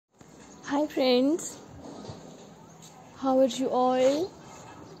Hi friends, how are you all?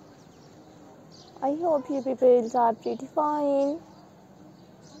 I hope you people are pretty fine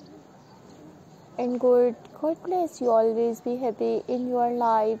and good. God bless you. Always be happy in your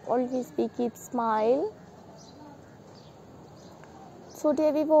life. Always keep smile. So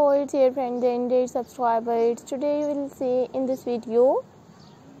dear viewers, dear friends and dear subscribers, today we will see in this video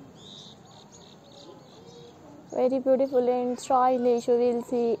very beautiful and stylish. We will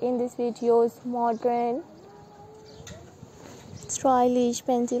see in this video's modern stylish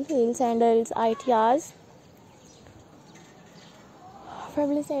pencil heel sandals ideas.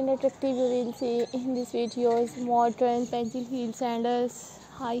 Fabulous and attractive, you will see in this video's modern pencil heel sandals,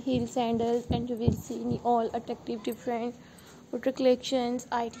 high heel sandals, and you will see all attractive different footwear collections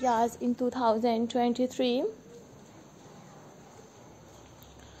ideas in 2023.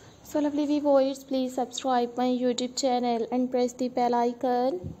 So lovely viewers, please subscribe my YouTube channel and press the bell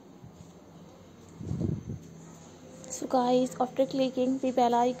icon. So guys, after clicking the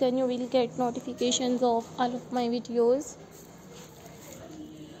bell icon, you will get notifications of all of my videos.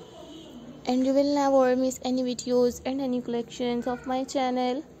 And you will never miss any videos and any collections of my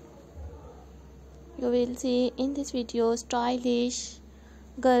channel. You will see in this video stylish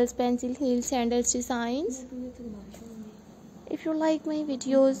girls pencil heel sandals designs. If you like my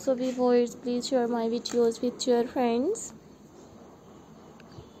videos, so viewers, please share my videos with your friends,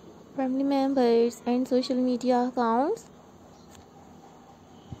 family members and social media accounts.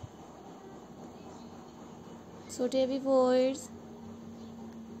 So dear viewers,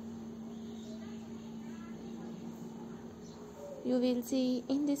 you will see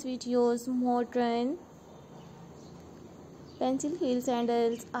in this video's modern pencil heel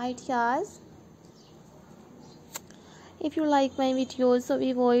sandals ideas. If you like my videos, so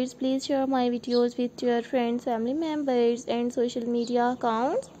viewers, please share my videos with your friends, family members and social media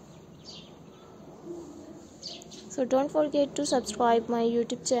accounts. So don't forget to subscribe my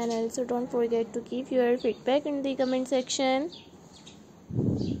YouTube channel. So don't forget to give your feedback in the comment section.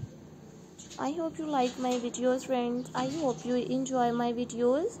 I hope you like my videos, friends. I hope you enjoy my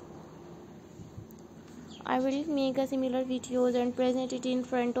videos. I will make a similar videos and present it in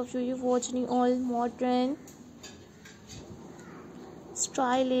front of you. You watching all modern,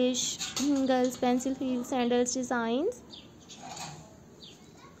 stylish girls pencil heel sandals designs.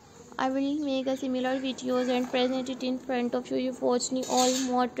 I will make a similar videos and present it in front of you. You watching all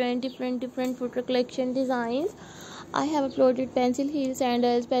modern, different footwear collection designs. I have uploaded pencil heel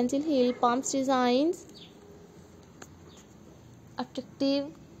sandals, pencil heel pumps designs,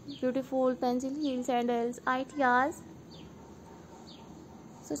 attractive, beautiful pencil heel sandals ideas.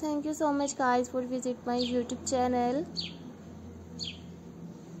 So thank you so much guys for visit my YouTube channel.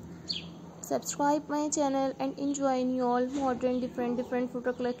 Subscribe my channel and enjoy all modern different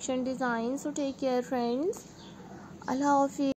footwear collection designs. So take care friends. Allah Hafiz.